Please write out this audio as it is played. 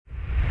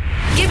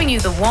you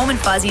the warm and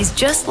fuzzies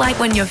just like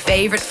when your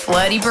favourite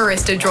flirty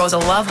barista draws a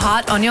love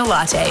heart on your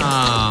latte.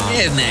 Oh,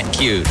 isn't that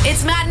cute?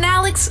 It's Matt and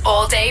Alex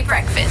All Day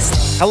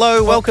Breakfast.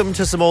 Hello, welcome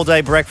to some all-day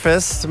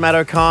breakfast. Matt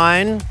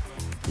O'Kine.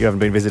 You haven't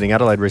been visiting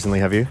Adelaide recently,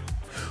 have you?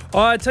 Oh,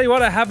 I tell you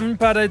what, I haven't,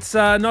 but it's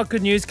not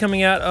good news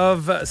coming out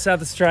of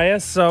South Australia.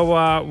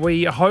 So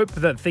we hope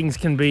that things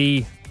can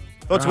be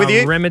Thoughts with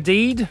you?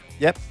 remedied.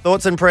 Yep.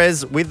 Thoughts and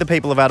prayers with the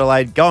people of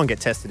Adelaide. Go and get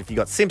tested if you've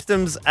got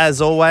symptoms,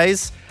 as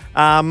always.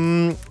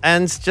 And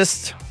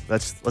just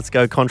let's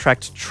go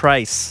contract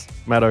trace,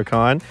 Matt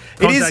O'Kine.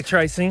 Contact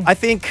tracing. I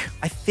think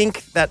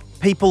that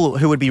people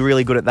who would be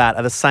really good at that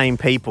are the same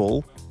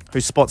people who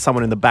spot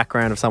someone in the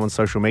background of someone's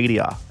social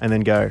media and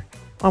then go,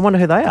 I wonder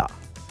who they are.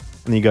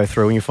 And then you go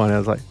through and you find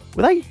out, like,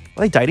 were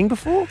they dating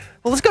before?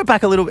 Well, let's go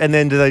back a little, and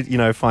then do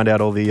they, find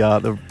out all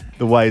the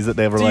ways that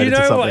they're related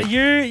to something. Do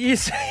you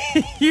know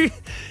what?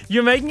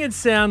 You're making it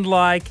sound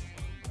like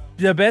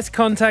the best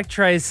contact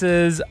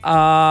tracers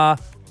are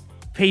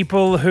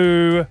people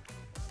who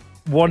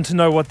want to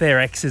know what their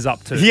ex is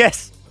up to.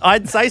 Yes,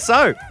 I'd say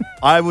so.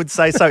 I would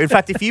say so. In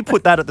fact, if you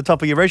put that at the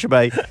top of your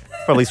resume,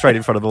 probably straight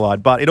in front of the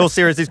line. But in all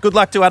seriousness, good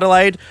luck to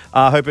Adelaide.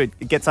 I hope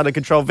it gets under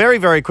control very,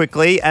 very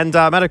quickly. And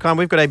Matt O'Kine,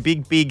 we've got a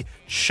big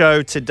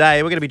show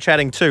today. We're going to be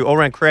chatting to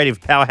all-round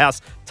creative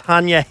powerhouse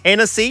Tanya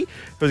Hennessy,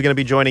 who's going to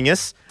be joining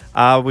us.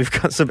 We've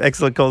got some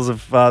excellent calls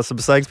of some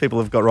sayings people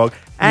have got wrong.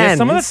 And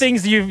some of the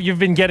things you've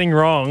been getting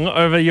wrong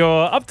over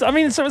your...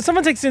 someone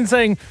texted in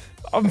saying,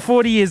 I'm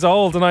 40 years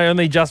old and I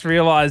only just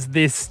realised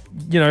this,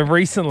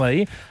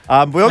 recently.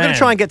 We're going to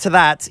try and get to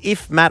that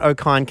if Matt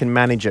O'Kine can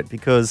manage it,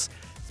 because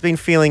he's been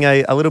feeling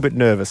a little bit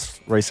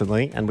nervous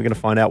recently, and we're going to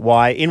find out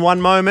why in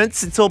one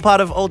moment. It's all part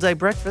of All Day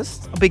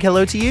Breakfast. A big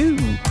hello to you.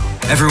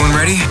 Everyone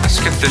ready?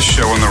 Let's get this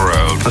show on the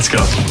road. Let's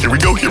go. Here we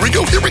go.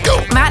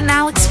 Matt and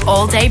Alex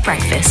All Day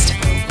Breakfast.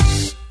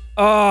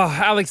 Oh,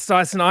 Alex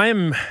Dyson,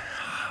 I'm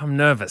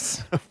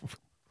nervous.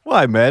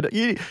 Why, man?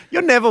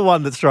 You're never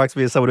one that strikes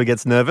me as someone who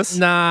gets nervous.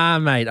 Nah,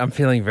 mate, I'm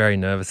feeling very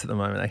nervous at the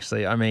moment,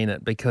 actually. I mean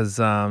it because,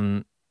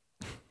 have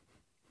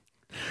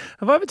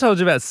I ever told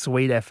you about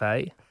Sweet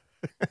FA?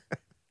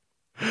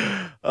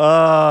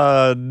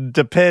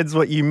 Depends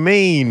what you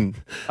mean.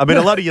 I mean,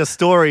 a lot of your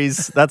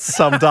stories, that's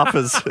summed up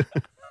as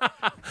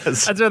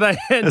that's where they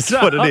end that's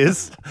up. what it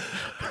is.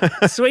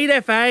 Sweet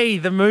FA,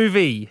 the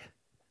movie.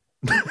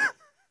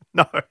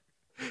 No.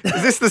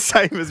 Is this the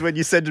same as when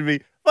you said to me,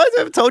 I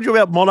ever told you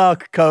about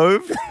Monarch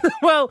Cove?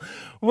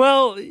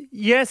 Well,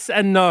 yes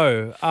and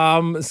no.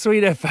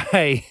 Sweet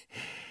FA.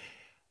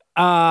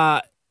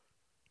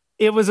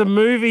 It was a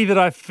movie that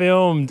I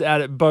filmed out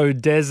at Bow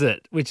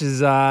Desert, which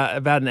is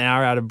about an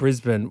hour out of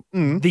Brisbane.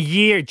 The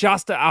year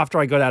just after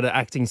I got out of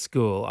acting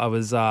school. I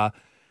was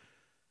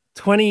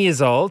 20 years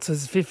old, so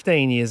it's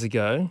 15 years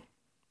ago.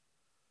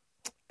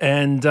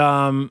 And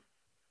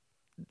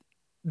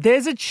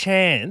there's a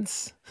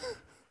chance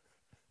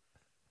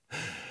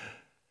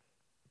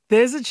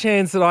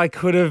that I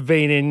could have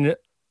been in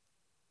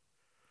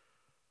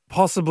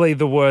possibly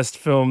the worst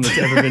film that's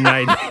ever been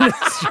made in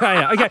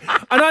Australia. Okay,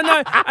 and I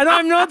know, and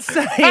I'm not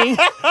saying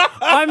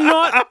I'm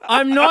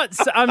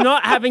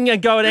not having a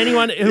go at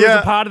anyone who was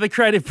a part of the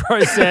creative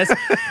process.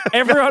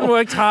 Everyone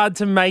worked hard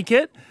to make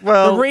it.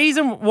 Well, the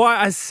reason why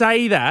I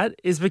say that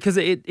is because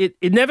it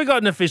never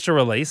got an official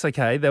release.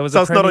 Okay, there was so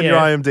a it's not on premiere.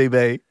 your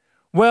IMDb.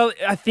 Well,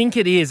 I think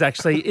it is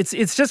actually.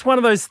 It's just one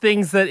of those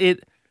things that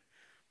it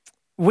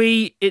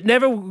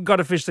never got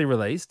officially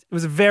released. It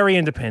was very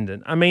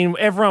independent. I mean,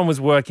 everyone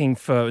was working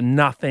for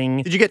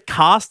nothing. Did you get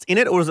cast in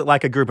it, or was it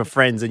like a group of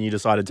friends and you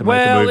decided to make a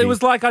movie? Well, it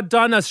was like I'd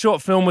done a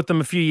short film with them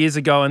a few years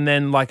ago, and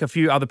then like a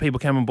few other people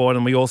came on board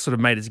and we all sort of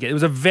made it together. It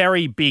was a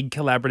very big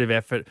collaborative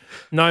effort.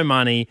 No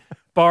money.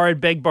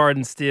 Begged, borrowed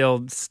and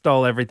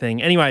stole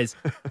everything. Anyways,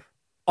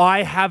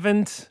 I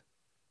haven't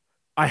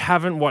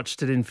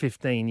watched it in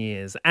 15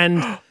 years.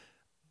 And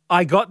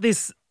I got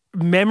this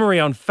memory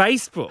on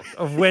Facebook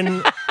of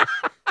when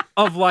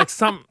of like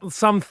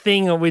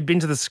something, or we'd been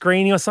to the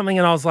screening or something,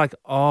 and I was like,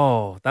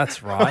 oh,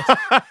 that's right.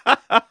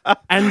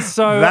 And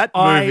so that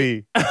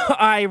movie.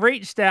 I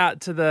reached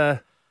out to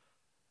the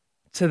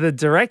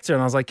director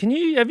and I was like, have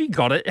you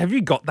got it? Have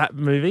you got that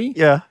movie?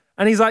 Yeah.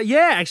 And he's like,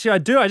 yeah, actually I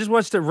do. I just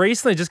watched it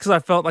recently just because I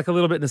felt like a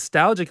little bit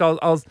nostalgic.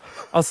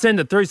 I'll send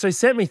it through. So he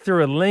sent me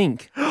through a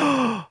link.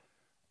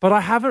 But I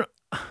haven't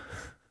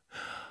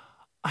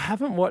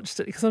watched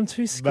it because I'm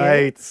too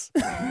scared.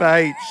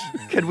 Mate,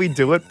 can we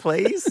do it,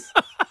 please?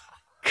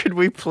 Could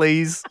we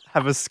please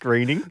have a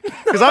screening?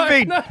 Because I've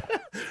been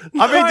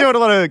doing a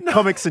lot of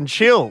comics and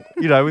chill,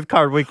 with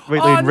Karen Wheatley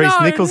and Reese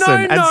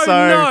Nicholson.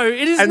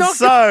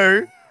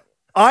 So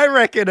I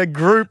reckon a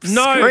group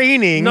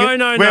screening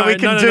where we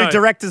can do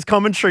director's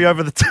commentary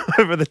over the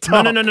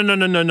top.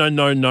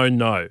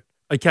 No.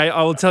 Okay,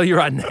 I will tell you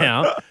right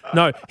now.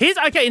 No. Here's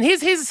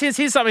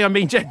something I'm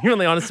being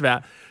genuinely honest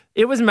about.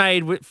 It was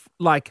made with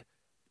like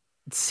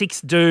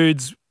 6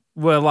 dudes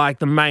were like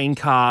the main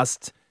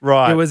cast.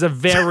 Right. It was a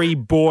very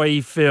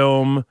boy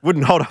film.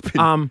 Wouldn't hold up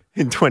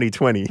in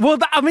 2020. Well,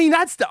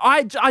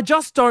 I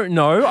just don't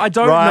know. I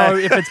don't know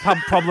if it's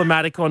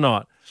problematic or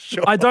not.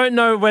 Sure. I don't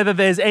know whether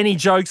there's any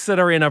jokes that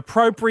are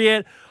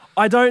inappropriate.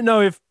 I don't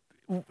know if,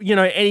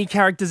 any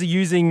characters are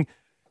using,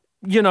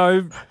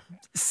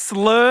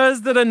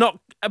 slurs that are not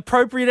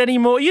appropriate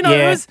anymore.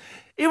 Yeah.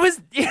 It was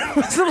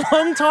a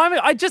long time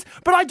ago.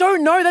 But I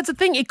don't know. That's the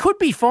thing. It could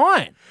be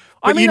fine.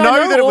 But I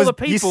know that it all was. the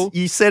people.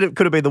 You said it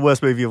could have been the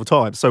worst movie of all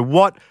time. So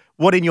what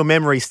in your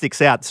memory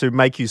sticks out to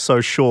make you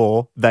so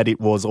sure that it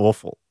was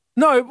awful?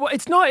 No,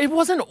 it's not. It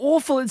wasn't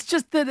awful. It's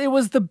just that it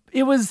was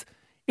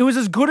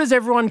as good as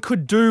everyone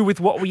could do with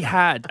what we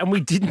had, and we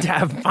didn't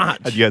have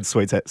much. And you had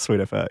Sweet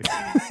FA.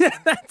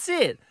 That's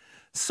it.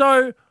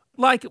 So,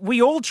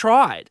 we all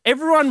tried.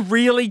 Everyone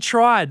really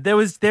tried.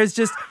 There's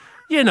just,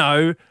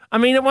 at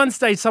one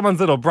stage, someone's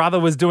little brother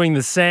was doing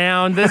the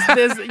sound. There's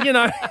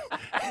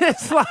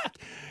it's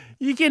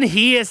you can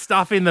hear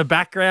stuff in the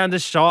background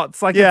of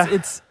shots.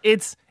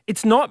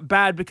 It's not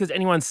bad because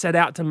anyone set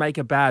out to make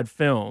a bad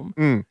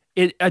film.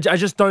 I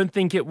just don't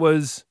think it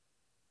was.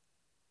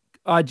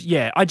 I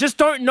just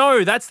don't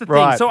know. That's the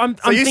thing. So I'm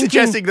you're thinking,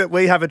 suggesting that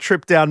we have a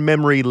trip down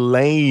memory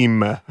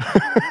lane?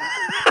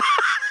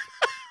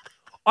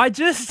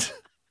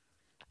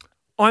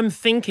 I'm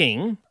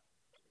thinking,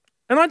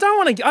 and I don't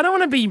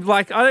want to be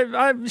like,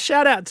 I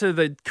shout out to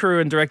the crew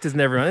and directors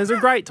and everyone. It was a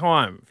great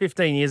time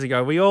 15 years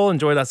ago. We all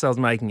enjoyed ourselves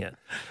making it.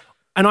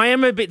 And I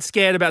am a bit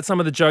scared about some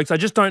of the jokes. I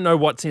just don't know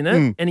what's in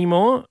it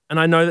anymore. And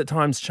I know that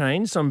times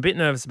change, so I'm a bit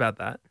nervous about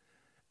that.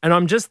 And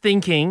I'm just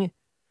thinking,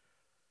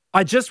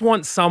 I just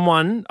want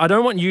someone, I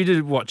don't want you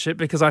to watch it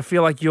because I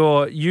feel like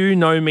you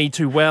know me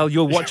too well.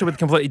 You'll watch it with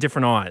completely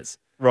different eyes.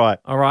 Right.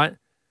 All right.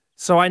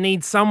 So I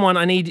need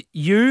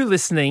you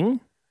listening.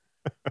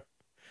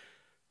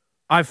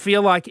 I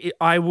feel like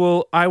I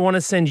want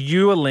to send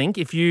you a link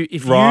if you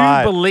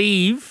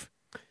believe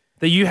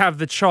that you have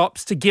the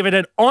chops to give it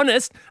an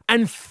honest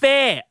and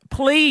fair.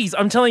 Please,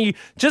 I'm telling you,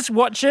 just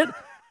watch it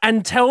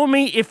and tell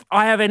me if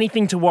I have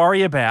anything to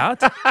worry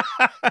about.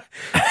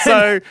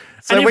 So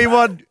we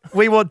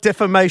want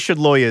defamation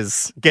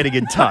lawyers getting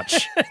in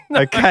touch.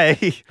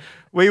 Okay.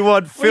 We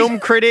want film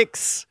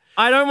critics.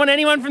 I don't want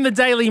anyone from the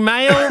Daily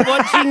Mail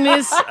watching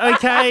this,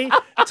 okay?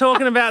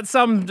 Talking about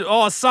some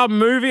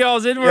movie I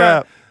was in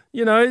where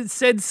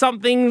said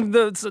something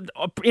that's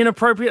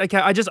inappropriate. Okay,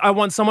 I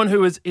want someone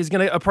who is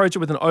going to approach it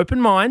with an open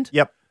mind.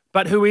 Yep.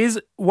 But who is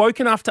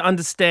woke enough to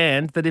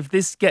understand that if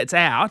this gets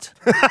out,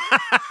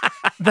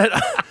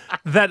 that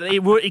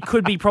it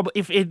could be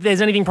if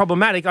there's anything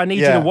problematic, I need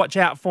you to watch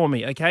out for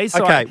me. Okay. So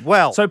go on,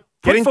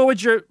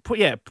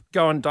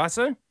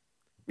 Daiso.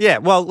 Yeah.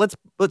 Well, let's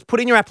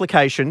put in your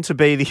application to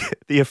be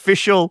the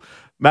official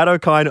Matt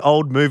O'Kine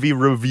old movie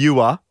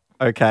reviewer.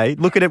 Okay.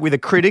 Look at it with a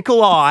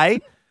critical eye.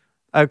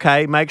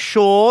 Okay. Make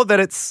sure that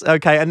it's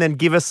okay, and then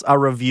give us a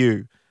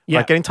review.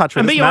 Yeah. Get in touch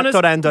with us,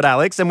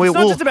 matt.and.alex, and we'll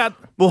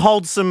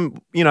hold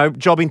some,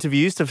 job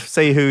interviews to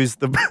see who's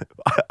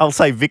I'll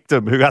say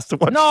victim who has to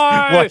watch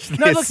this.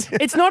 No, look,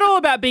 it's not all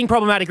about being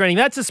problematic or anything.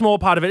 That's a small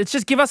part of it. It's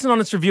just give us an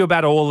honest review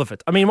about all of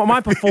it. I mean,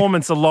 my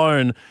performance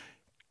alone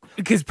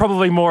is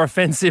probably more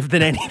offensive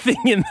than anything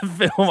in the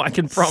film, I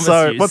can promise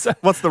you. So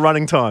what's the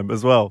running time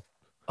as well?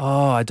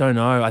 Oh, I don't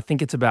know. I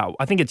think it's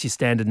your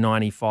standard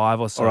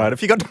 95 or so. All right.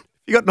 If you got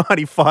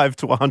 95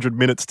 to 100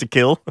 minutes to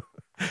kill,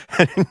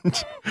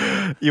 and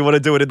you want to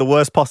do it in the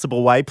worst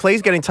possible way,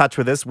 please get in touch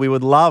with us. We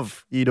would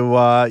love you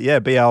to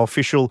be our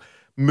official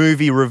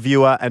movie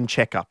reviewer and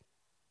checker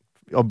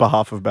on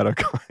behalf of Matt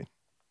O'Kine.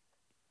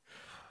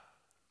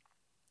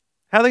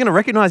 How are they going to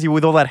recognise you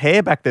with all that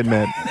hair back then,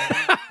 man?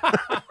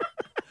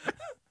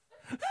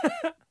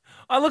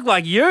 I look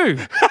like you.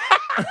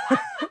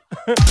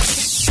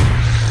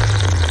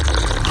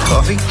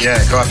 Coffee?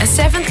 Yeah, coffee. A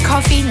seventh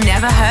coffee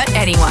never hurt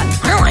anyone.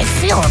 Oh, I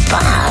feel a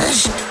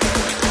buzz.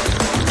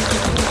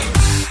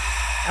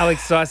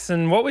 Alex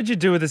Dyson, what would you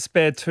do with a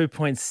spare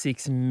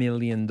 $2.6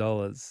 million?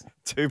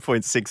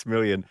 $2.6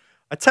 million.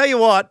 I tell you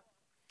what,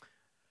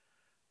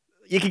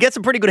 you can get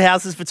some pretty good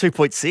houses for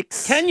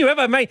 2.6. Can you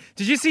ever, mate?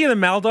 Did you see in the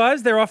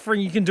Maldives, they're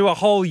offering you can do a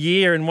whole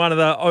year in one of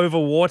the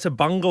overwater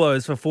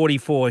bungalows for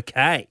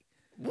 $44K.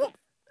 What?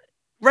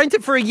 Rent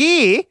it for a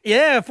year?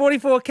 Yeah,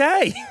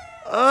 $44K.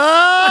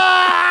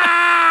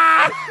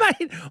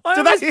 Mate, I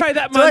almost pay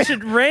that much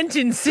at rent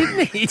in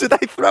Sydney. Do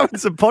they throw in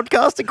some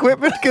podcast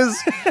equipment? Because,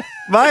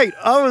 mate,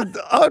 I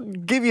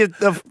would give you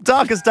the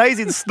darkest days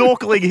in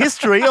snorkeling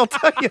history, I'll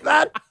tell you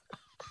that.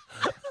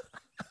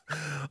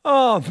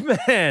 Oh,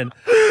 man.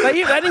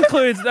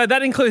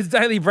 That includes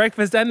daily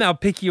breakfast, and they'll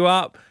pick you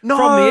up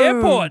from the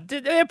airport.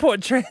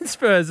 Airport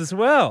transfers as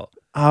well.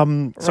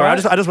 Sorry,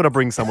 right? I just want to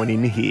bring someone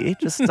in here.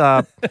 Just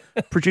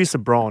producer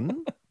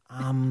Bron.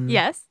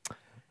 Yes.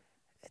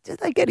 Did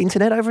they get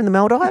internet over in the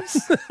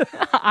Maldives?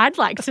 I'd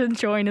like to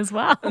join as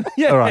well.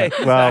 Yeah, all right,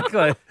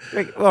 exactly.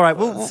 All right,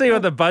 we'll see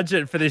what the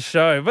budget for this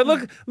show. But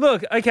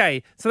look.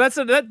 Okay, so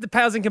that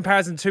pales in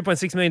comparison to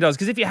 $2.6 million.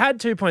 Because if you had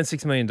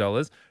 $2.6 million,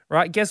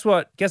 right? Guess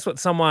what?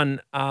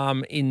 Someone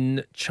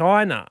in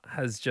China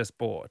has just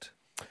bought.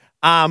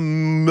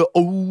 Not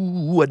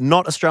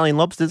Australian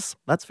lobsters.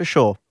 That's for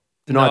sure.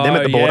 Denied them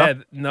at the border.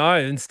 Yeah, no,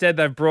 instead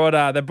they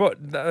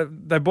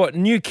bought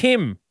New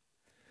Kim.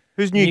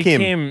 Who's New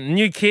Kim?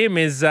 New Kim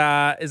is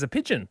a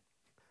pigeon.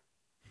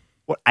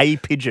 What, a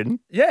pigeon?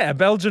 Yeah, a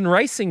Belgian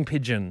racing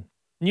pigeon.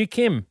 New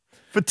Kim.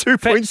 For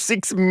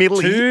 2.6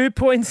 milli.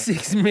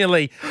 2.6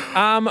 milli.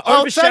 I'll tell you,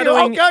 I'll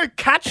Overshadowing. go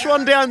catch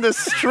one down the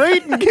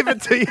street and give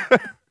it to you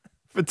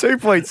for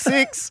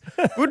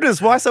 2.6.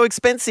 Goodness, why so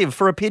expensive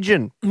for a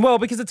pigeon? Well,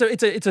 because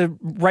it's a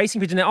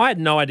racing pigeon. Now, I had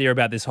no idea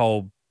about this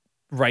whole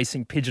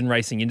pigeon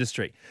racing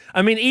industry.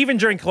 I mean, even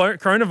during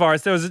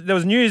coronavirus, there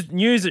was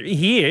news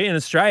here in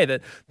Australia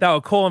that they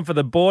were calling for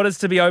the borders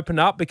to be opened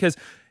up because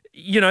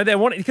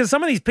because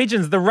some of these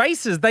pigeons, the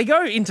races, they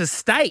go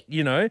interstate,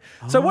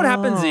 So what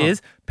happens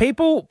is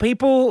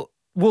people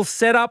will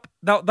set up,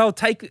 they'll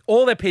take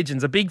all their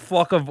pigeons, a big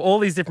flock of all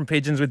these different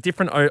pigeons with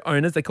different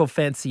owners, they call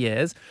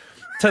fanciers,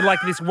 to like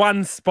this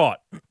one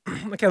spot.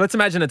 Okay, let's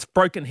imagine it's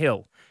Broken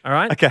Hill, all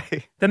right?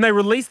 Okay. Then they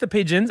release the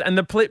pigeons and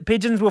the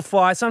pigeons will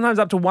fly sometimes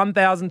up to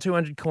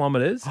 1,200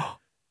 kilometres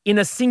in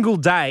a single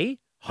day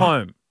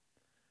home.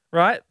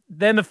 Right?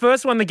 Then the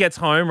first one that gets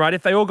home, right,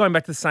 if they all going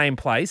back to the same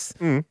place,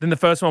 then the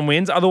first one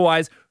wins.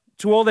 Otherwise,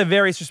 to all their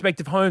various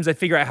respective homes, they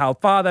figure out how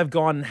far they've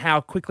gone and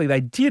how quickly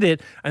they did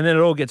it, and then it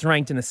all gets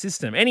ranked in a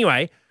system.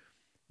 Anyway,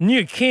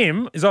 New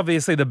Kim is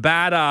obviously the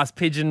badass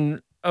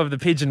pigeon of the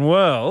pigeon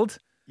world.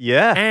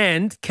 Yeah.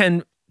 And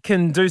can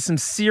do some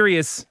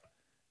serious,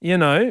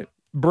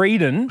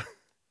 breeding.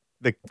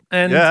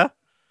 And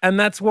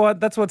that's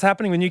what's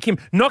happening with New Kim.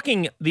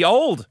 Knocking the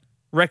old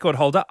record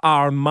holder,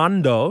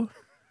 Armando,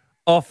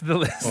 off the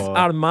list.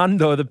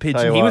 Armando the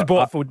pigeon. He was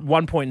bought for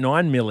 1.9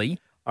 milli.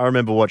 I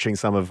remember watching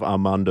some of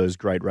Armando's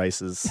great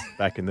races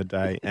back in the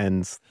day,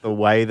 and the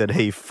way that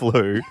he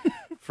flew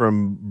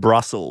from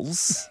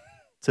Brussels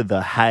to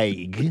The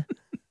Hague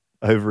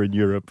over in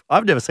Europe.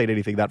 I've never seen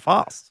anything that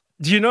fast.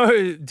 Do you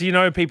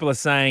know people are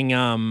saying,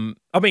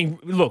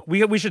 look,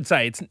 we should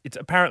say it's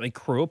apparently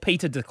cruel.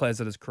 Peter declares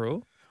it as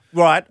cruel.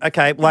 Right,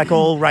 okay. Like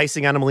all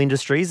racing animal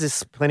industries,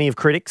 there's plenty of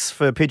critics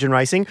for pigeon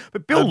racing.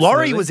 But Bill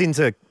Lawry was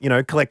into,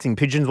 collecting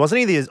pigeons, wasn't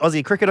he? The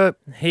Aussie cricketer.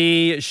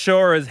 He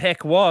sure as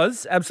heck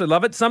was. Absolutely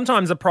love it.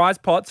 Sometimes the prize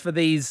pots for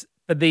these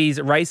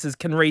races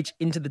can reach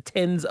into the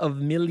tens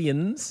of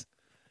millions.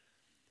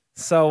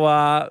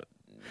 So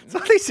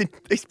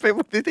these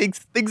people,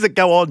 things that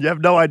go on, you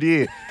have no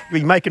idea.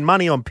 You're making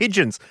money on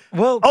pigeons.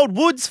 Well, Old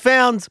Woods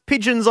found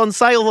pigeons on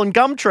sale on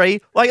Gumtree.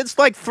 It's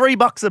like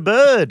 $3 a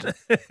bird.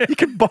 You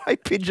can buy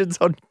pigeons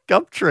on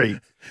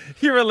Gumtree.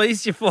 You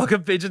release your flock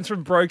of pigeons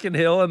from Broken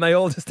Hill and they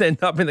all just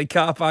end up in the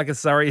car park of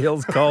Surrey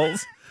Hills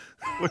Coles.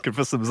 Looking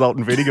for some salt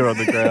and vinegar on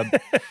the ground.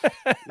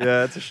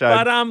 Yeah, it's a shame.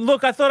 But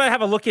look, I thought I'd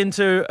have a look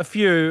into a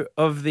few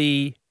of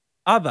the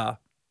other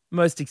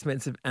most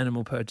expensive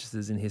animal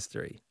purchases in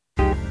history.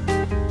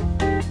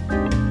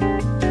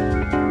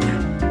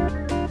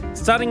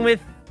 Starting with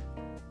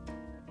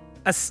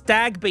a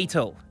stag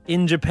beetle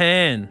in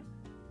Japan.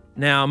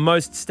 Now,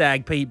 most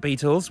stag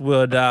beetles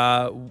would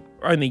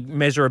only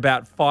measure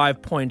about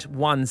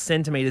 5.1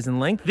 centimetres in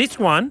length. This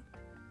one,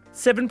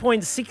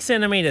 7.6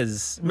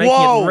 centimetres, making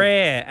it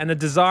rare and a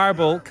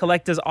desirable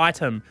collector's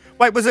item.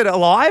 Wait, was it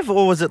alive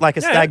or was it like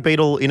a stag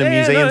beetle in a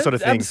museum sort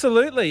of thing?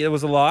 Absolutely, it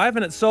was alive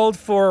and it sold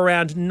for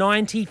around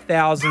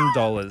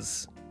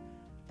 $90,000.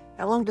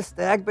 How long do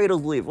stag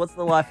beetles live? What's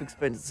the life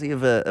expectancy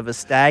of a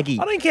staggy?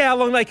 I don't care how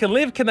long they can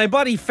live. Can they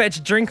bloody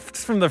fetch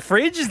drinks from the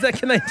fridge?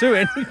 Can they do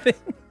anything?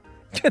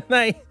 Can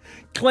they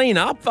clean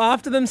up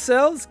after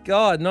themselves?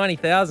 God,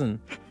 90,000.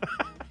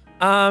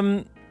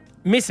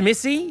 Miss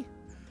Missy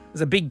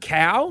is a big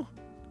cow.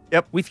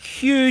 Yep. With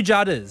huge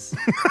udders.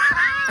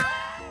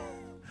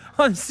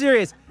 I'm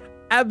serious.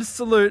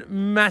 Absolute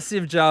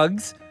massive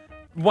jugs.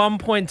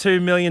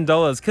 $1.2 million.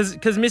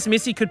 Because Miss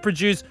Missy could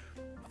produce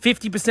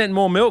 50%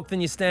 more milk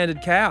than your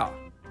standard cow.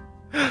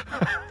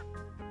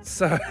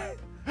 So,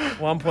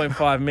 1.5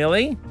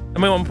 milli.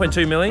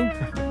 1.2 milli.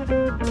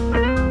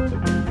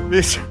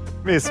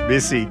 Miss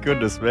Missy,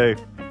 goodness me.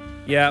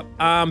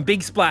 Yeah.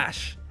 Big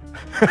Splash.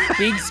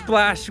 Big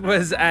Splash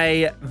was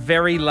a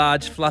very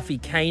large, fluffy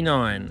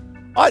canine.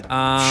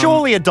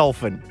 Surely a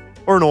dolphin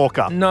or an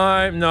orca.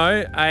 No.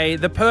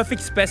 The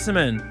perfect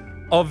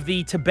specimen of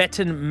the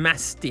Tibetan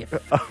Mastiff.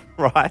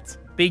 Right.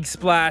 Big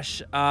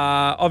Splash,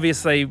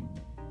 obviously...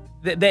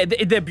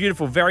 They're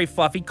beautiful, very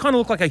fluffy. Kind of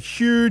look like a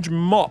huge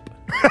mop.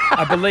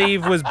 I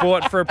believe was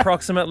bought for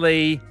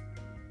approximately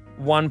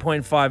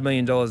 $1.5 million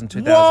in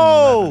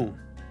 2011.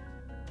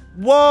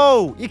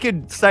 Whoa! You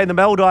could stay in the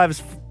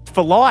Maldives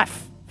for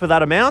life for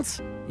that amount.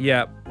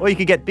 Yeah. Or you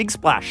could get Big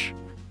Splash.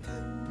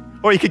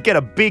 Or you could get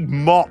a big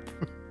mop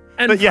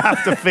that you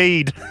have to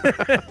feed.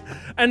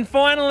 And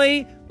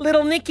finally,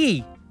 Little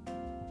Nicky.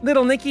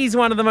 Little Nicky's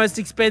one of the most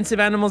expensive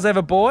animals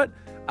ever bought.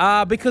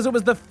 Because it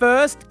was the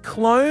first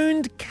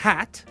cloned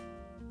cat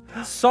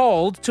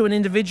sold to an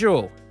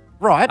individual.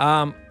 Right.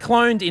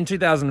 Cloned in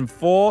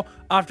 2004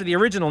 after the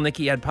original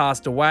Nicky had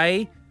passed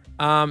away.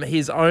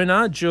 His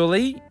owner,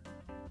 Julie,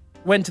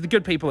 went to the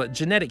good people at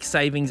Genetic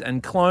Savings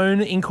and Clone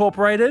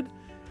Incorporated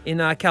in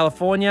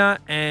California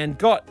and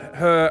got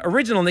her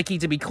original Nicky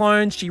to be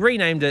cloned. She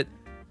renamed it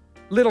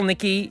Little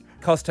Nicky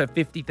cost her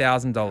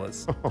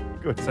 $50,000. Oh,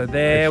 good. So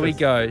there we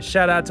go.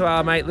 Shout out to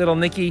our mate Little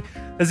Nicky.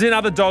 There's been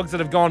other dogs that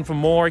have gone for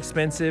more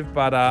expensive,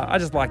 but I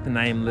just like the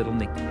name Little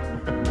Nicky.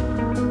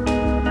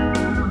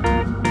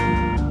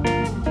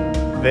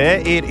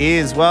 There it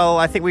is. Well,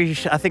 I think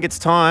it's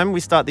time we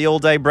start the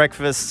all-day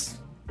breakfast.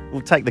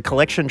 We'll take the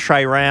collection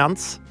tray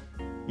rounds.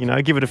 You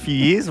know, give it a few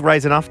years,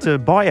 raise enough to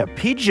buy a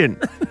pigeon.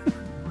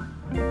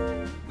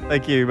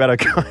 Thank you, Matt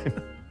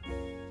O'Kine.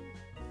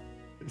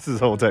 This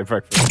is all-day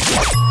breakfast.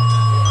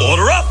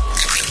 Order up!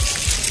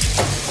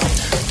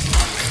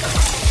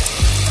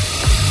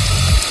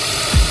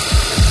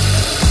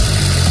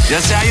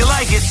 Just how you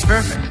like it.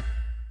 Perfect.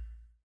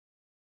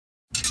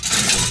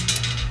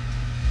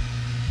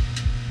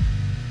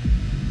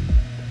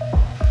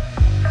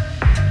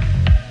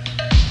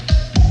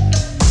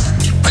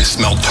 I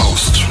smell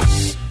toast.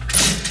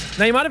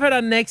 Now, you might have heard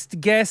our next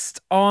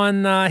guest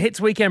on Hits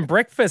Weekend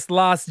Breakfast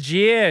last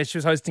year. She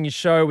was hosting a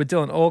show with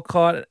Dylan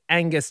Alcott and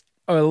Angus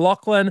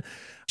O'Loughlin.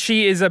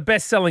 She is a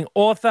best-selling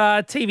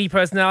author, TV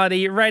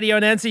personality, radio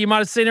announcer. You might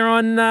have seen her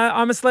on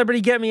I'm a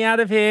Celebrity, Get Me Out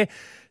of Here.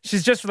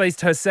 She's just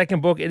released her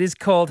second book. It is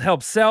called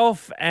Help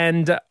Self,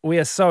 and we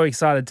are so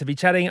excited to be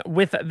chatting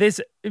with this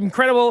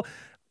incredible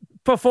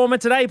performer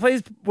today.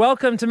 Please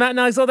welcome to Matt and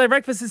Alex All Day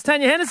Breakfast. It's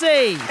Tanya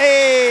Hennessy.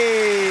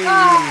 Hey!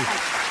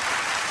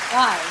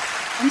 Guys,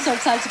 I'm so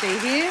excited to be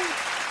here.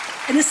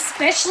 And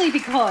especially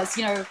because,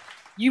 you know,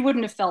 you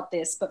wouldn't have felt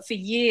this, but for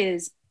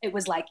years it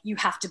was like, you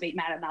have to beat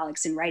Matt and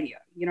Alex in radio.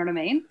 You know what I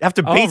mean? You have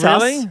to beat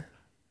us?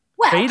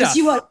 Well, Beat us. because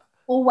you are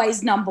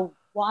always number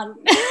one.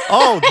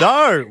 Oh,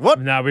 no.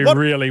 No, we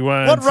really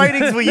weren't. What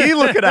ratings were you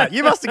looking at?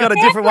 You must have got a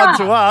different one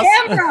to us.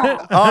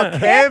 Canberra. Oh,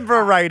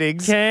 Canberra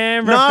ratings.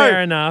 Canberra, No,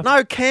 fair enough.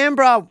 No,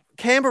 Canberra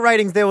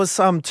ratings, there was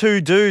some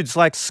two dudes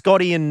like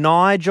Scotty and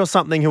Nige or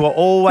something who were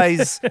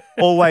always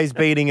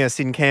beating us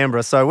in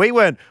Canberra. So we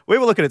were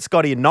looking at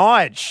Scotty and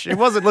Nige. It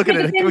wasn't looking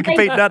at we could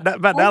beat Matt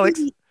and Alex.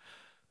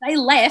 They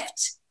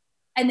left,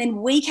 and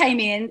then we came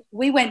in,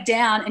 we went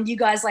down, and you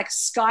guys like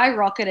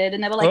skyrocketed,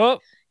 and they were like,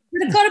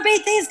 "We've got to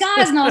beat these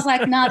guys." And I was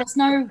like, "No, there's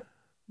no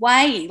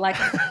way." Like,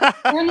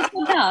 we're on this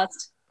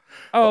podcast.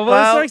 Oh, well,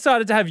 I'm so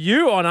excited to have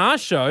you on our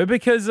show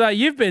because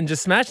you've been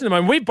just smashing them. I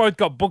mean, we've both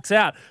got books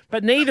out,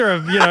 but neither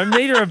have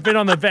been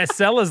on the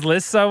bestsellers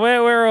list. So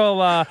we're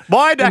all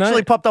mine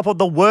actually popped up on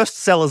the worst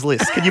sellers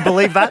list. Can you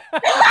believe that?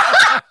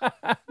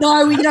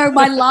 No, you know,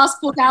 my last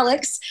book,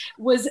 Alex,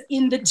 was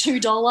in the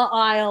 $2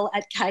 aisle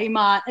at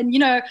Kmart. And, you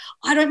know,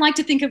 I don't like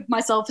to think of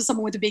myself as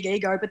someone with a big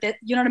ego, but that,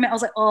 you know what I mean? I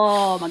was like,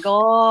 oh my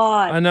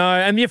God. I know.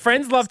 And your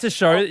friends love to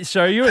show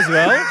you as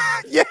well.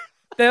 Yeah.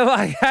 They're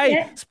like,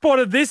 hey,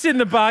 spotted this in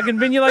the bargain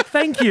bin. You're like,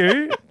 thank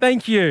you.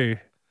 Thank you.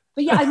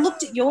 But yeah, I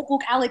looked at your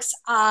book, Alex.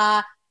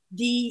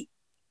 The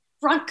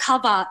front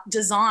cover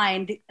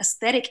design, the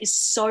aesthetic is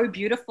so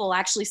beautiful. I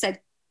actually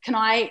said, can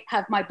I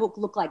have my book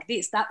look like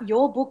this? That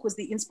your book was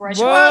the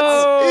inspiration. What?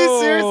 Are you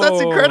serious?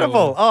 That's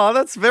incredible. Oh,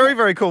 that's very,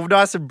 very cool.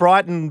 Nice and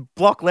bright and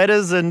block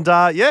letters. And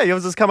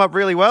yours has come up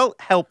really well.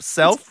 Help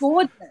Self. It's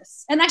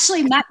gorgeous. And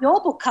actually, Matt,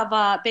 your book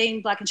cover,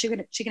 being Black and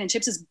Chicken and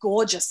Chips, is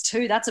gorgeous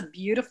too. That's a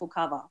beautiful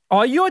cover.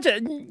 Oh,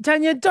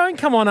 Tanya, don't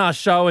come on our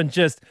show and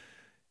just,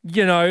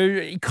 you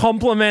know,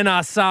 compliment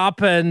us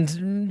up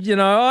and, you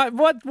know,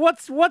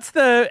 what's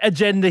the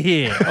agenda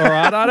here? All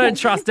right, I don't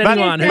trust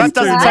anyone who's Matt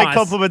doesn't too take nice.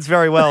 compliments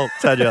very well,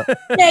 Tanya.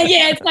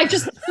 Yeah, it's like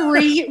just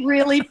three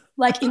really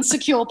like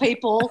insecure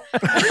people.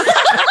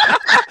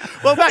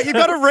 Well, Matt, you've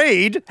got to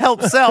read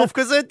Help Self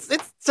because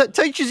it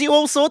teaches you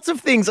all sorts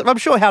of things. I'm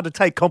sure how to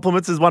take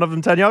compliments is one of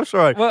them, Tanya. I'm sure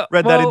I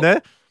read that in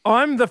there.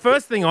 The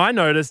first thing I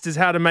noticed is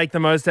how to make the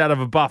most out of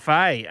a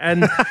buffet.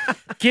 And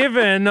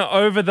given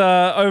over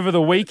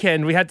the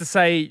weekend we had to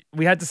say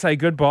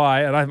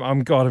goodbye, and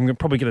I'm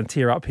probably going to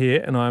tear up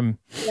here, and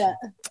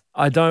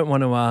I don't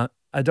want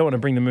to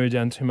bring the mood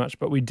down too much,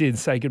 but we did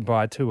say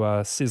goodbye to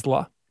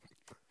Sizzler.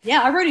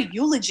 Yeah, I wrote a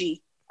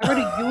eulogy for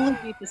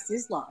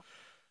Sizzler.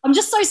 I'm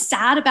just so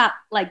sad about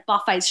like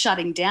buffets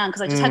shutting down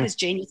because I just had this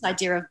genius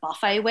idea of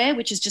buffetware,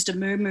 which is just a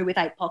moo with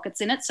 8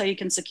 pockets in it so you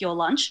can secure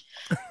lunch.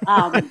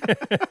 But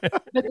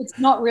it's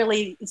not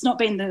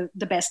been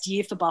the best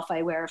year for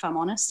buffetware, if I'm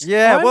honest.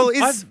 Yeah,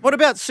 what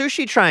about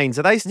sushi trains?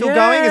 Are they still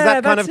going? Is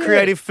that kind of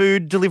creative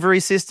food delivery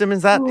system?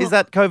 Is that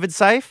COVID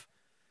safe?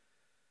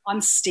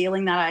 I'm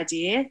stealing that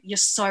idea. You're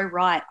so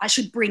right. I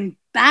should bring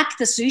back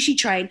the sushi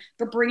train,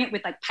 but bring it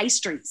with like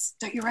pastries.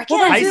 Don't you reckon?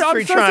 Well, I'm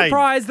so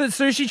surprised that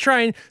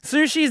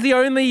sushi is the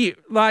only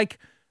like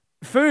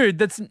food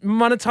that's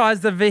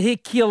monetized the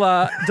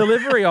vehicular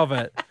delivery of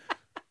it.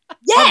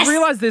 Yes. I've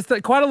realized this,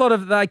 that quite a lot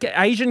of like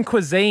Asian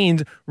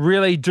cuisines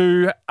really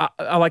do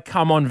like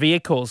come on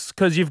vehicles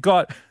because you've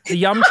got the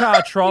Yum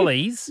Cha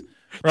trolleys.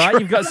 Right,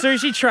 you've got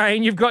sushi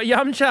train, you've got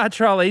Yum Cha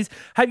trolleys.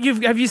 Have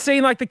you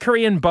seen like the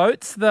Korean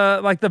boats,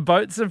 the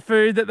boats of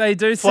food that they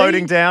do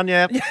floating down?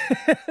 Yeah.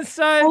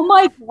 Oh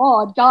my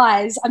God,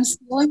 guys, I'm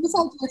stealing this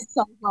idea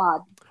so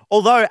hard.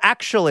 Although,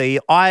 actually,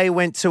 I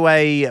went to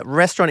a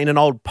restaurant in an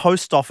old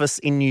post office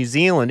in New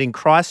Zealand, in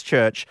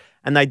Christchurch,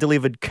 and they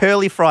delivered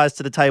curly fries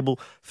to the table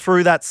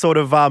through that sort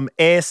of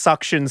air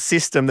suction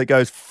system that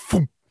goes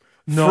through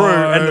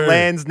and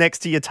lands next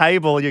to your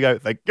table. And you go,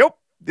 like, yep,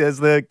 there's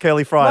the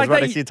curly fries right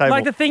next to your table.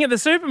 Like the thing at the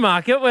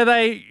supermarket where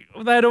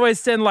they'd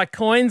always send like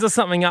coins or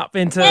something up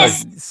into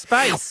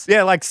space.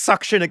 Yeah, like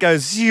suction, it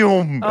goes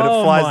zoom, and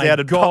it flies down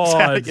and pops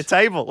out at your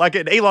table, like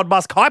an Elon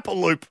Musk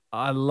Hyperloop.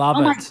 I love it.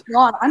 Oh my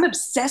God, I'm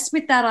obsessed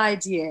with that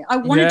idea. I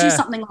want to do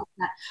something like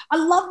that. I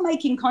love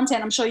making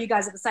content. I'm sure you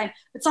guys are the same.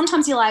 But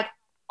sometimes you're like,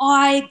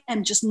 I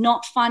am just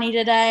not funny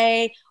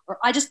today, or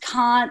I just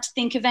can't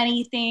think of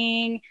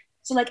anything.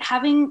 So like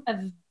having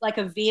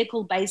a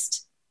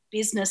vehicle-based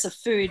business of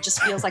food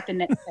just feels like the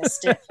next best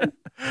step.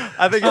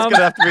 I think it's going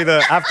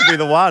to have to be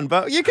the one.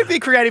 But you can be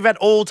creative at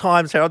all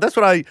times, Harold. That's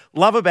what I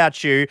love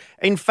about you.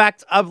 In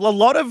fact, a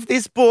lot of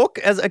this book,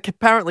 as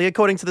apparently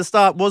according to the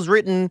start, was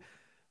written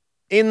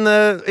in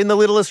the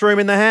littlest room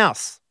in the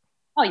house.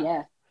 Oh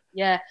yeah.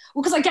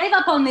 Well, because I gave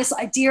up on this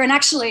idea, and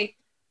actually,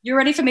 you're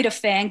ready for me to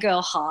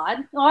fangirl hard.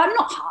 No, I'm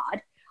not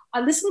hard.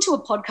 I listened to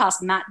a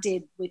podcast Matt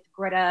did with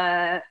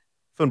Greta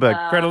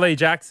Thunberg. Greta Lee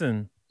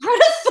Jackson.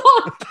 Greta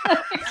Thunberg.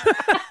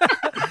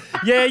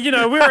 Yeah,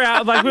 we were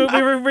out, like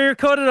we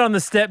recorded on the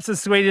steps of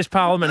Swedish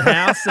Parliament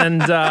House,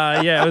 and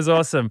it was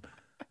awesome.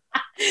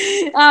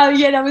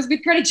 That was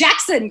with Greta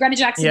Jackson. Greta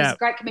Jackson is a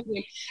great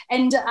comedian,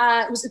 and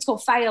it's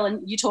called Fail.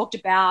 And you talked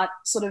about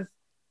sort of,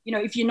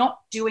 if you're not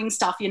doing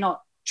stuff, you're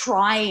not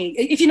trying.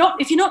 If you're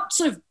not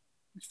sort of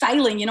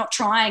failing, you're not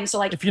trying. So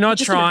like, if you're not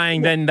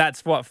trying, then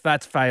that's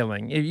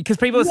failing. Because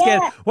people are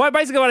scared. Well,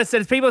 basically what I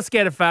said is people are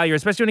scared of failure,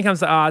 especially when it comes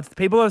to arts.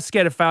 People are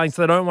scared of failing,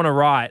 so they don't want to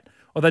write,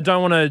 or they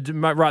don't want to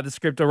write the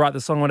script or write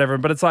the song, or whatever.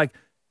 But it's like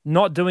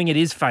not doing it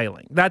is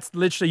failing. That's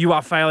literally, you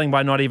are failing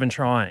by not even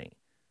trying.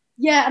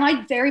 Yeah, and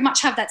I very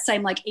much have that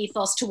same like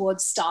ethos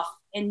towards stuff.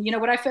 And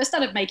when I first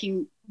started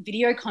making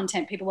video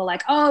content, people were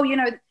like, "Oh,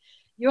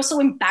 you're so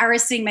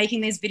embarrassing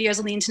making these videos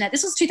on the internet."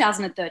 This was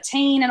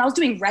 2013, and I was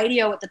doing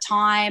radio at the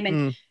time,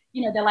 and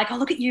they're like, "Oh,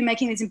 look at you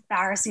making these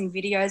embarrassing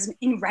videos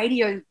in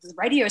the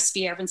radio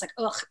sphere." Everyone's like,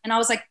 "Ugh," and I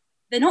was like,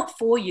 "They're not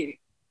for you.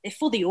 They're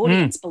for the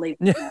audience." Believe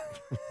it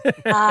or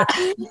not.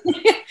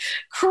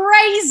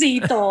 Crazy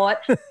thought.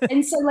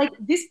 And so, like,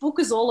 this book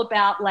is all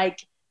about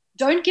like,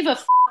 don't give a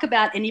fuck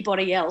about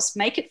anybody else.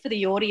 Make it for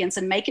the audience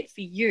and make it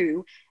for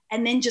you,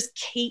 and then just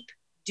keep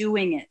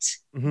doing it.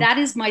 Mm-hmm. That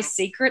is my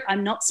secret.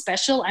 I'm not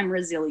special. I'm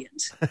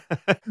resilient.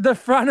 The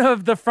front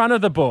of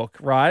the book,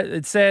 right?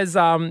 It says,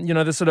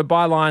 the sort of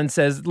byline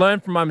says, "Learn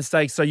from my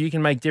mistakes so you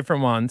can make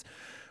different ones."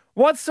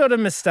 What sort of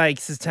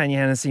mistakes has Tanya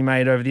Hennessy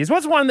made over the years?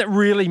 What's one that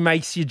really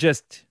makes you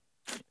just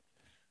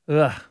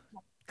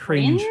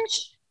cringe?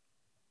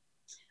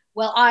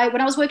 Well,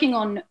 when I was working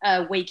on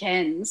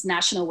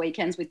national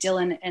weekends with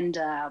Dylan and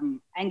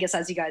Angus,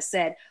 as you guys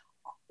said,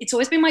 it's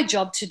always been my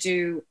job to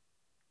do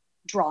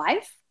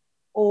drive.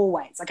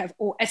 Always. Like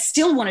I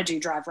still want to do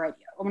drive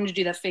radio. I want to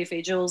do the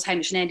Fifi, Jules,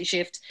 Hamish and Andy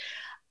shift.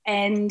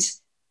 And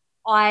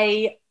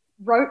I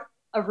wrote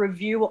a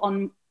review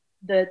on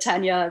the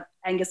Tanya,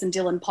 Angus and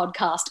Dylan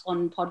podcast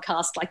on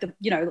podcast, like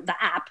the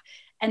app,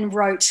 and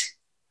wrote,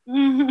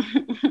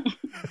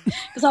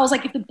 because I was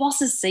like, if the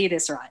bosses see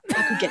this, right,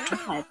 I could get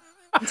drive.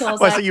 And so I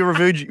was so you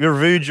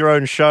reviewed your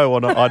own show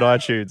on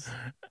iTunes.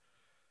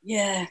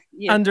 Yeah.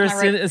 Under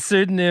a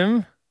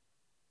pseudonym?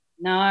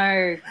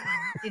 No.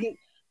 Didn't.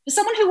 For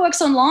someone who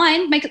works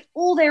online, make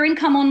all their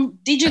income on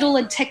digital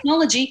and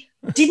technology,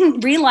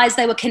 didn't realize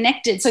they were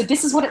connected. So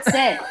this is what it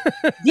said.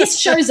 "This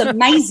show's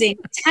amazing.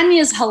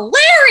 Tanya's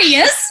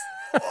hilarious.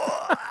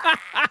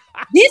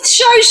 This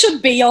show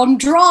should be on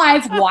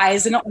Drive. Why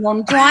is it not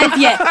on Drive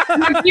yet?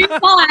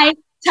 Reviewed by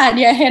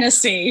Tanya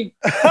Hennessy."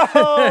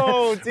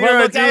 Oh, dear.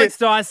 Well, look, Alex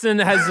Dyson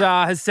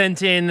has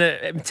sent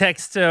in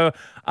text to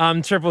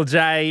Triple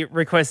J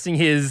requesting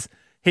his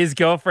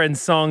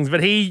girlfriend's songs,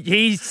 but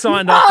he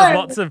signed off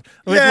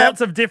with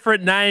lots of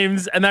different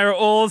names, and they were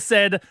all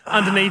said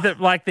underneath it,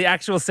 like the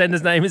actual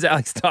sender's name is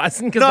Alex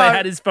Dyson because they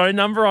had his phone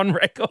number on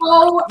record.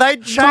 Oh, they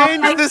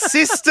changed the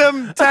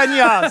system,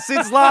 Tanya,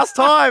 since last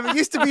time. It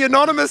used to be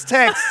anonymous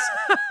texts.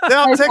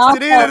 Now I'm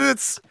texted in and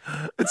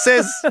it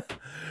says,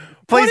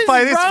 "Please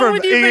play this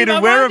from Ian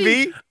and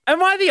Werribee."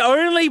 Am I the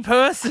only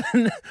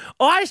person?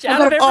 Out of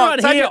everyone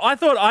here, I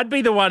thought I'd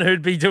be the one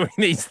who'd be doing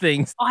these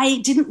things. I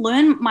didn't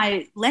learn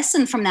my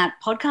lesson from that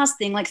podcast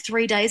thing like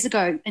 3 days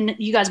ago. And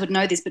you guys would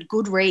know this, but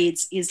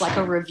Goodreads is like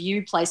a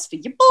review place for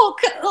your book.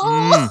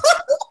 Oh,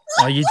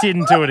 you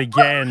didn't do it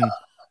again.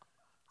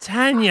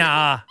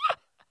 Tanya.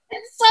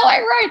 And so I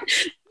wrote,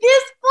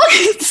 "This book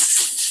is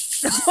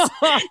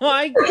oh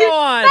my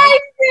God.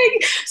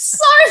 amazing.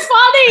 So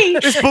funny.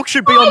 This book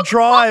should be on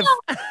Drive."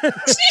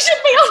 She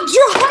should be on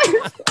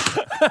Drive.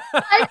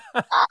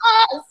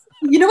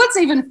 You know what's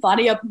even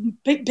funnier?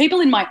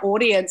 People in my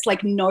audience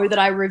know that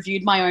I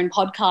reviewed my own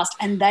podcast,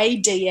 and they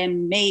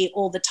DM me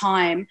all the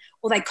time,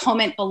 or they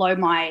comment below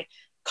my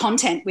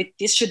content with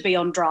 "This should be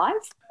on Drive."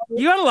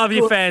 You gotta love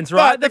your fans,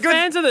 right? The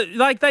fans are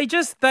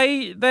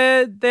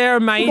they're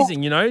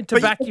amazing, to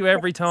back you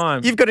every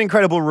time. You've got an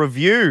incredible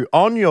review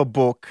on your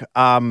book,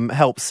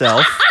 Help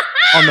Self.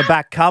 on the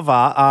back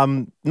cover.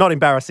 Not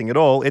embarrassing at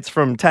all. It's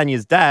from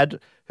Tanya's dad,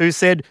 who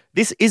said,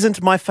 "This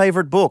isn't my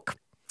favourite book."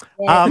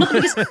 Yeah.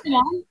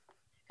 Can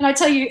I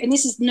tell you, and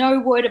this is no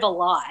word of a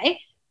lie,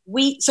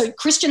 so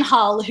Christian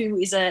Hull, who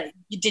is a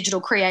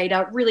digital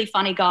creator, really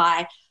funny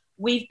guy,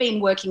 we've been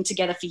working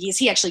together for years.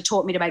 He actually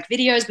taught me to make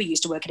videos. We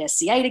used to work at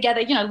SCA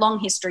together, long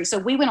history. So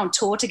we went on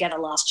tour together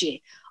last year.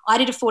 I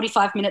did a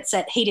 45-minute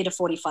set. He did a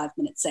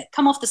 45-minute set.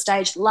 Come off the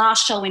stage,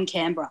 last show in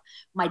Canberra.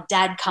 My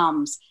dad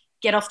comes,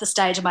 get off the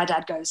stage, and my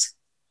dad goes,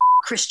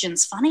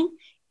 "Christian's funny.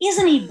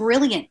 Isn't he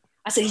brilliant?"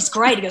 I said, "He's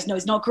great." He goes, "No,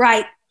 he's not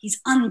great.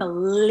 He's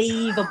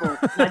unbelievable."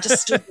 And I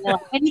just stood there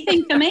like,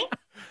 "Anything for me?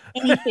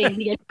 Anything."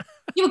 He goes,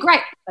 "You were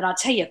great, but I'll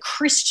tell you,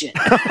 Christian,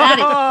 that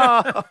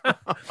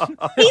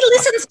is..." He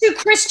listens to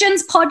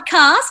Christian's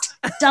podcast,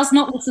 does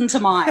not listen to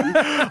mine.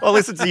 Well,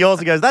 listen to yours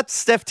and goes, "That's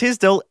Steph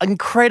Tisdale,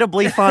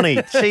 incredibly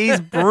funny. She's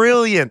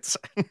brilliant."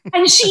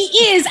 And she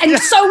is, and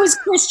so is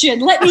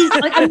Christian.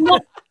 I'm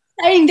not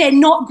saying they're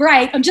not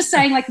great. I'm just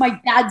saying, my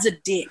dad's a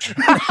dick.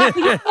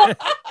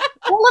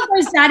 All of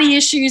those daddy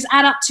issues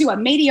add up to a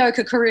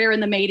mediocre career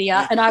in the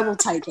media, and I will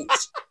take it.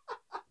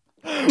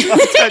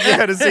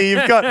 To see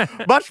you've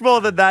got much more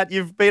than that.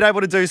 You've been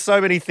able to do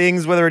so many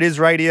things, whether it is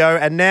radio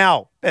and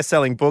now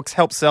best-selling books.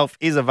 Help Self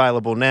is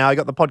available now. You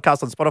got the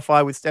podcast on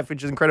Spotify with Steph,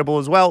 which is incredible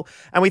as well.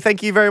 And we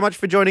thank you very much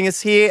for joining us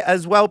here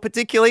as well.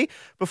 Particularly,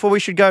 before we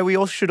should go, we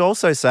all should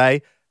also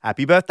say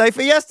happy birthday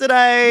for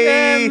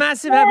yesterday. Yeah,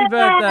 massive happy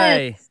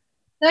birthday.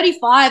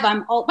 35.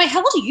 I'm old. Wait, how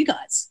old are you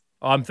guys?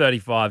 I'm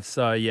 35,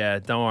 so yeah,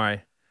 don't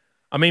worry.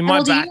 I mean, How my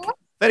old are back you?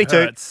 32.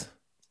 hurts.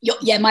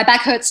 Yeah, my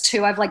back hurts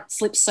too. I've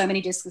slipped so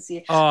many discs this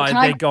year. Oh,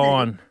 they're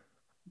gone.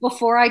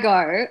 Before I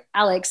go,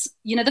 Alex,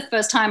 the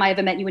first time I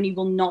ever met you, and you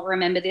will not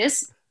remember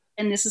this,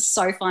 and this is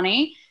so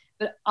funny,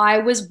 but I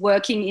was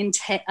working in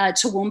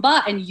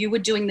Toowoomba and you were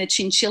doing the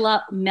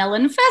Chinchilla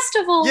Melon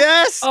Festival.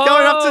 Yes,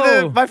 going up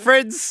to my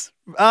friend's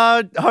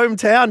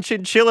hometown,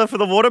 Chinchilla, for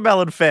the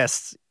Watermelon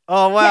Fest.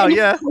 Oh, wow,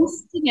 yeah.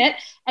 Hosting it,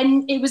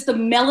 and it was the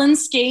melon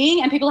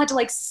skiing, and people had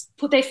to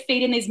put their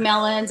feet in these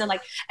melons, and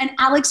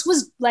Alex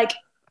was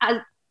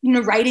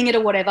narrating it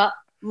or whatever,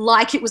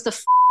 like it was the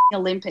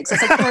Olympics. I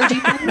was like, "Bro, do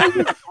you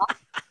know?"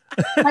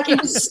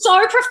 It was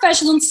so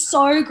professional and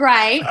so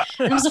great.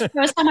 And it was the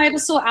first time I ever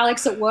saw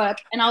Alex at work,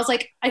 and I was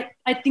like,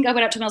 I think I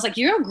went up to him. I was like,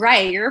 "You're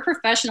great. You're a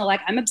professional.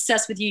 I'm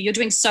obsessed with you. You're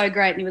doing so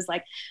great." And he was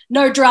like,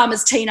 "No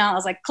dramas, Tina." I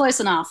was like, "Close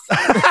enough."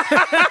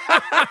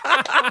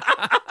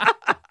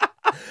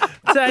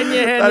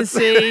 Tanya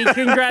Hennessy,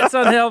 congrats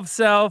on Help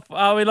Self.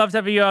 We love to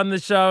have you on the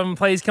show, and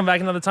please come back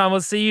another time.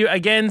 We'll see you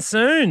again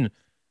soon.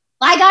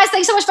 Bye, guys.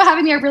 Thanks so much for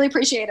having me. I really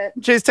appreciate it.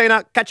 Cheers,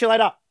 Tina. Catch you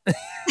later.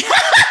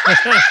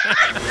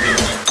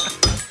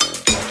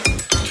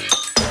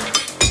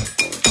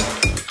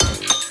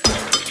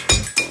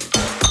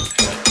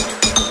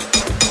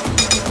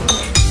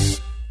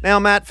 Now,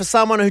 Matt, for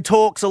someone who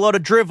talks a lot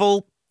of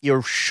drivel,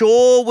 you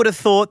sure would have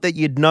thought that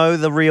you'd know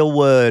the real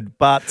word,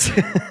 but...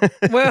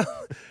 Well,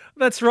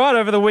 that's right.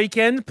 Over the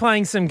weekend,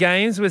 playing some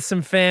games with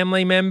some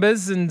family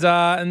members, and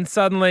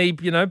suddenly,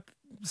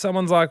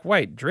 someone's like,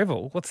 "Wait,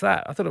 drivel? What's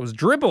that?" I thought it was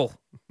dribble.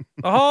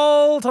 The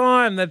whole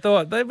time they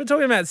were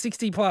talking about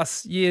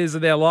 60+ years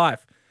of their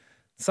life.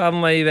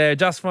 Suddenly they're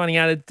just finding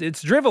out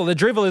it's drivel. The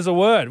drivel is a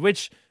word,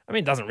 which,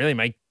 doesn't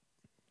really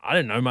I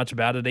don't know much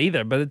about it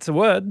either, but it's a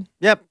word.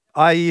 Yep.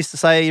 I used to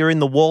say you're in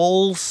the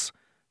walls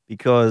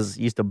because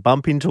you used to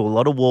bump into a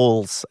lot of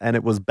walls and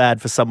it was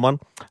bad for someone.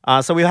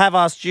 So we have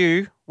asked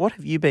you, what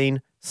have you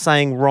been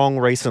saying wrong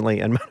recently?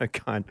 And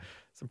Mankind,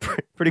 some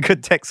pretty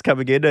good text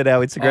coming in at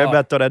our Instagram,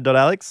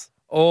 Matt.ad.alex.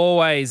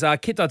 Always.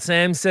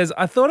 Kit.sam says,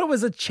 "I thought it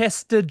was a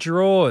Chester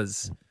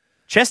drawers."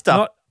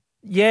 Chester?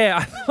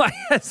 Yeah,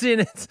 as in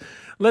it's,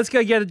 let's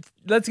go get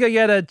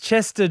a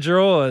Chester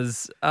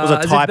drawers. It was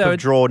a type of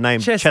drawer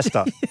named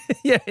Chester.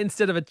 Yeah,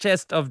 instead of a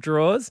chest of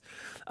drawers.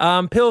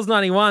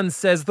 Pills91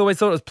 says, "Always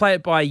thought it was play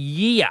it by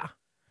year."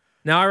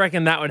 Now, I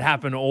reckon that would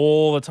happen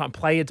all the time.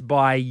 Play it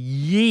by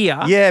year.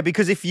 Yeah,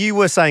 because if you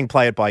were saying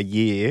play it by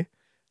year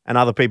and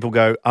other people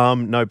go,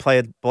 no, play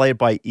it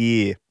by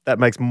ear, that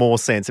makes more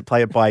sense.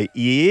 Play it by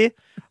ear.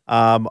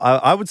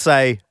 I would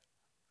say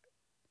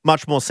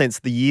much more sense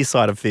the year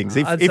side of things.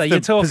 I'd say you're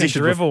talking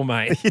drivel,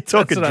 mate. You're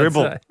talking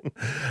dribble.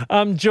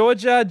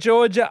 Georgia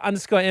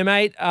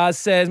 _M8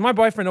 says, "My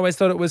boyfriend always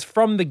thought it was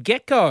from the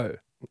get-go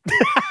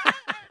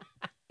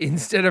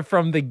instead of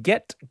from the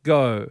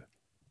get-go."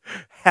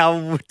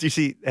 How did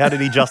he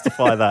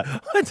justify that?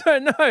 I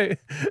don't know.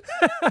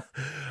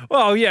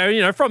 Well,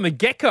 yeah, from the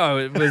get-go,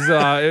 it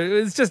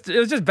was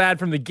just bad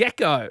from the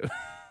get-go.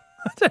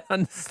 I don't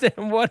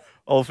understand what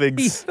all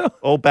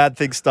bad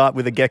things start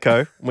with a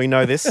gecko. We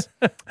know this.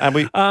 And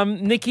we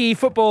Nikki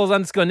Footballs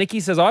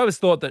 _Nikki says, "I always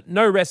thought that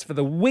no rest for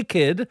the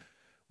wicked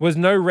was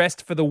no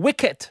rest for the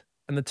wicket,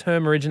 and the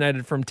term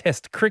originated from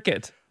Test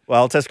cricket."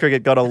 Well, Test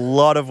cricket got a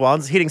lot of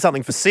ones, hitting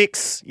something for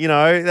 6.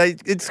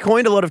 It's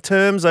coined a lot of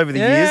terms over the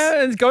years.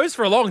 Yeah, and it goes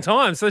for a long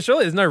time, so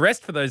surely there's no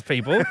rest for those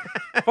people.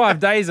 5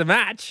 days a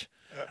match.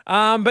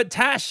 But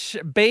Tash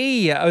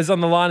B is on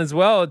the line as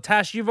well.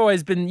 Tash,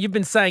 you've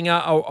been saying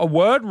a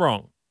word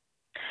wrong.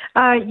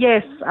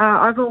 Yes,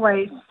 I've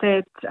always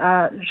said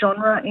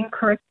genre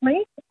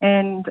incorrectly,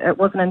 and it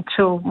wasn't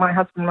until my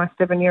husband, my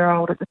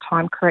 7-year-old at the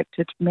time,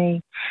 corrected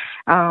me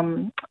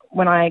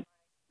when I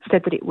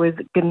said that it was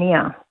Guinea.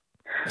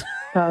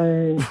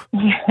 So,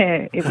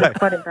 yeah, it was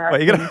quite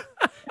embarrassing.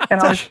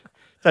 Tash,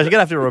 you're going to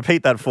have to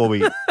repeat that for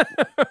me.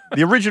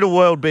 The original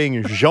word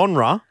being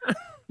genre.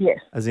 Yes.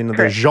 As in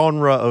correct. the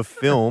genre of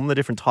film, the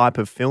different type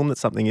of film that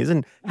something is.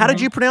 And how did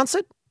you pronounce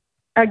it?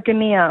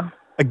 Guinea. A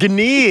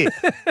Guinea.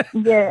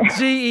 Yeah.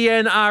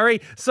 Genre.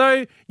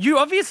 So you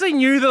obviously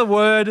knew the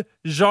word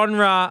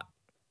genre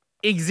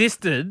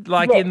existed,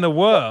 like in the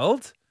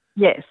world.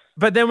 Yes.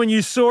 But then when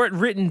you saw it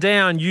written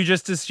down, you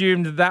just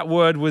assumed that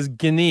word was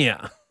Guinea.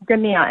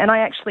 Guinea. And I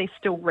actually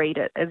still read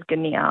it as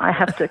Guinea. I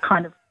have to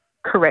kind of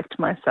correct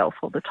myself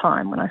all the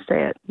time when I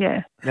say it.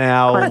 Yeah.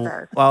 Now,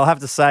 well, I'll have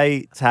to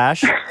say,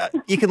 Tash,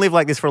 you can live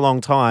like this for a long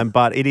time,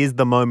 but it is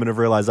the moment of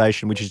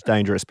realization which is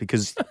dangerous,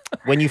 because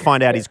when you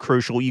find out is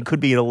crucial, you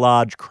could be in a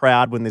large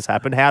crowd when this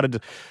happened. How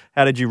did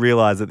you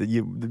realize that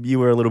you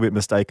were a little bit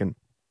mistaken?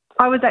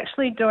 I was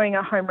actually doing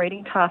a home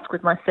reading task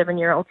with my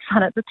 7-year-old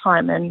son at the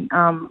time, and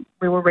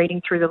we were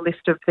reading through the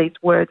list of these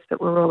words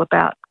that were all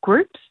about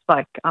groups,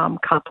 like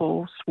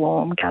couple,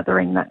 swarm,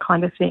 gathering, that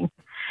kind of thing.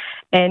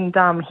 And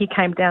he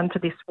came down to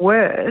this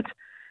word,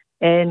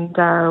 and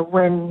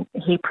when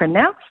he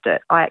pronounced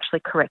it, I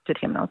actually corrected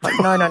him. I was like,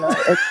 no,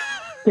 it's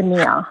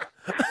Guinea.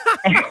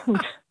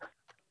 And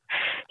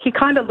he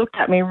kind of looked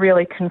at me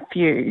really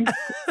confused,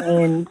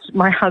 and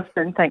my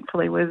husband,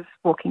 thankfully, was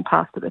walking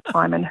past at the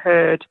time and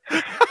heard,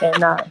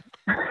 and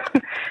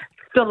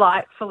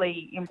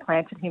delightfully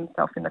implanted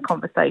himself in the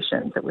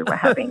conversations that we were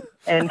having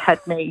and had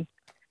me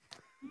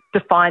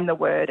define the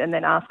word and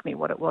then ask me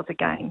what it was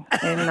again.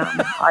 And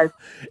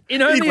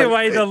in only a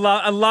way a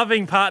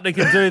loving partner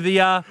can do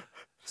the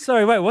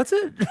sorry, wait, what's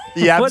it?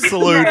 The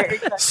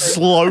absolute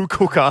slow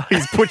cooker.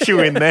 He's put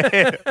you in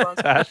there,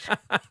 Tash.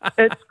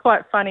 It's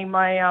quite funny.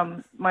 My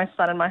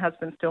son and my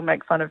husband still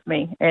make fun of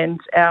me, and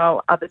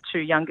our other 2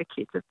 younger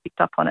kids have picked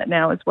up on it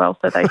now as well,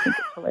 so they think it's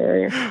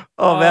hilarious.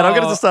 Oh, man, I'm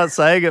going to start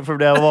saying it from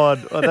now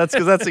on. Oh, that's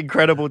because that's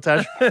incredible,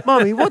 Tash.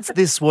 Mummy, what's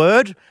this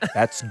word?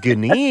 That's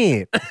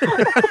Guinea.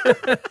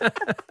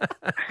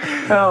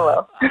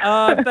 Oh,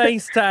 well.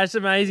 Thanks, Tash.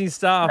 Amazing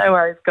stuff. No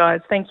worries,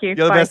 guys. Thank you.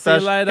 You're the best, See you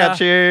Tash. later.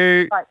 Catch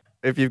you. Bye.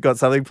 If you've got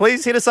something,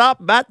 please hit us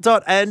up,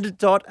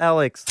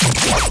 matt.and.alex.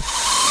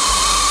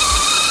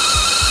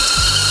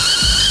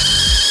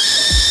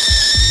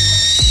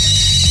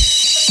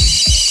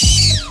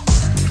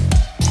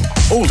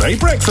 All day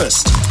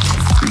breakfast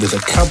with a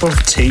cup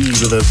of tea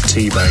with a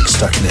tea bag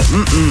stuck in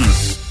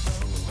it.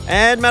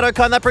 And Matt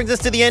O'Kine, that brings us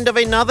to the end of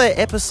another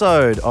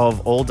episode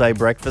of All Day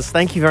Breakfast.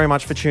 Thank you very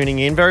much for tuning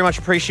in. Very much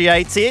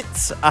appreciate it.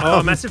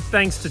 Massive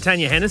thanks to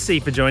Tanya Hennessy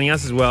for joining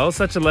us as well.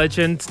 Such a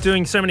legend,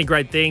 doing so many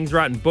great things,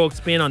 writing books,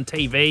 being on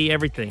TV,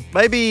 everything.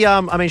 Maybe,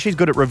 she's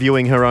good at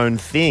reviewing her own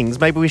things.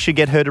 Maybe we should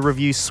get her to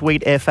review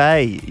Sweet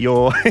F.A.,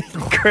 your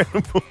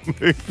incredible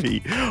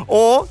movie.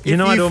 Or if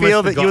you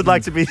feel that you would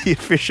like to be the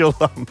official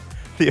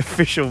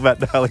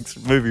Matt and Alex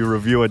movie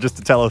reviewer, just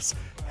to tell us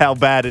how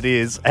bad it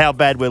is, how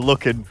bad we're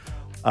looking,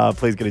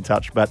 please get in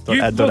touch,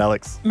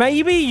 matt.and.alex.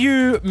 Maybe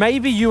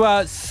you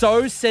are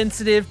so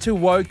sensitive to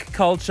woke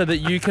culture that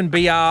you can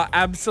be our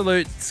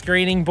absolute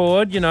screening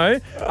board,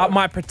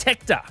 my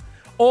protector.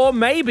 Or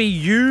maybe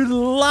you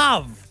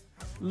love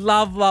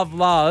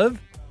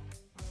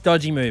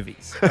dodgy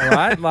movies, all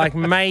right? Like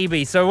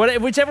maybe. So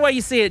whichever way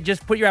you see it,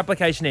 just put your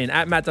application in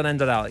at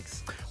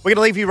matt.and.alex. We're going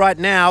to leave you right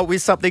now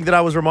with something that I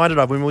was reminded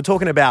of when we were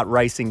talking about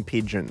racing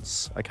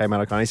pigeons. Okay,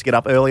 Matt O'Connor, I used to get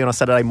up early on a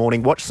Saturday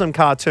morning, watch some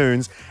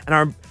cartoons,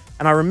 and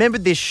I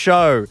remembered this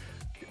show.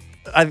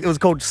 It was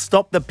called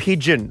Stop the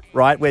Pigeon,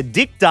 right? Where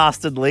Dick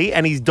Dastardly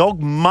and his dog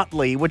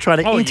Muttley were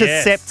trying to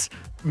intercept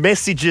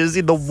messages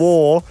in the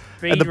war.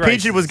 Big and the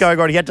pigeon was going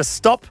on. He had to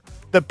stop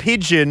the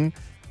pigeon.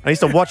 I used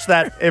to watch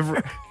that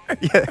every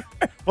night.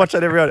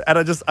 And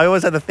I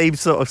always had the theme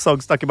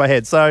song stuck in my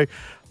head. So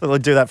I'll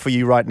do that for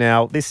you right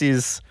now. This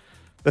is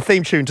the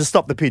theme tune to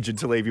Stop the Pigeon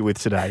to leave you with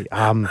today.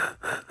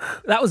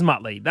 That was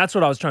Muttley. That's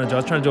what I was trying to do. I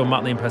was trying to do a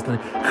Muttley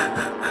impersonation.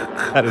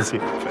 That is it.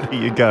 There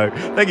you go.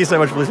 Thank you so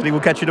much for listening.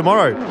 We'll catch you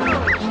tomorrow.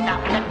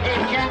 Stop the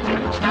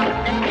pigeon,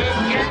 stop the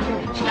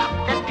pigeon,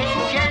 stop the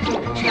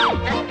pigeon, stop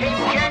the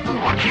pigeon,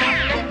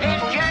 stop the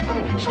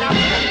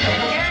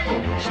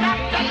pigeon, stop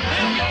the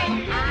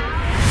pigeon.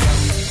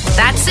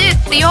 That's it.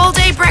 The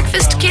all-day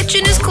breakfast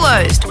kitchen is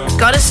closed.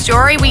 Got a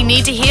story we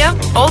need to hear?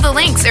 All the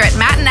links are at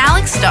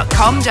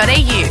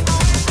mattandalex.com.au.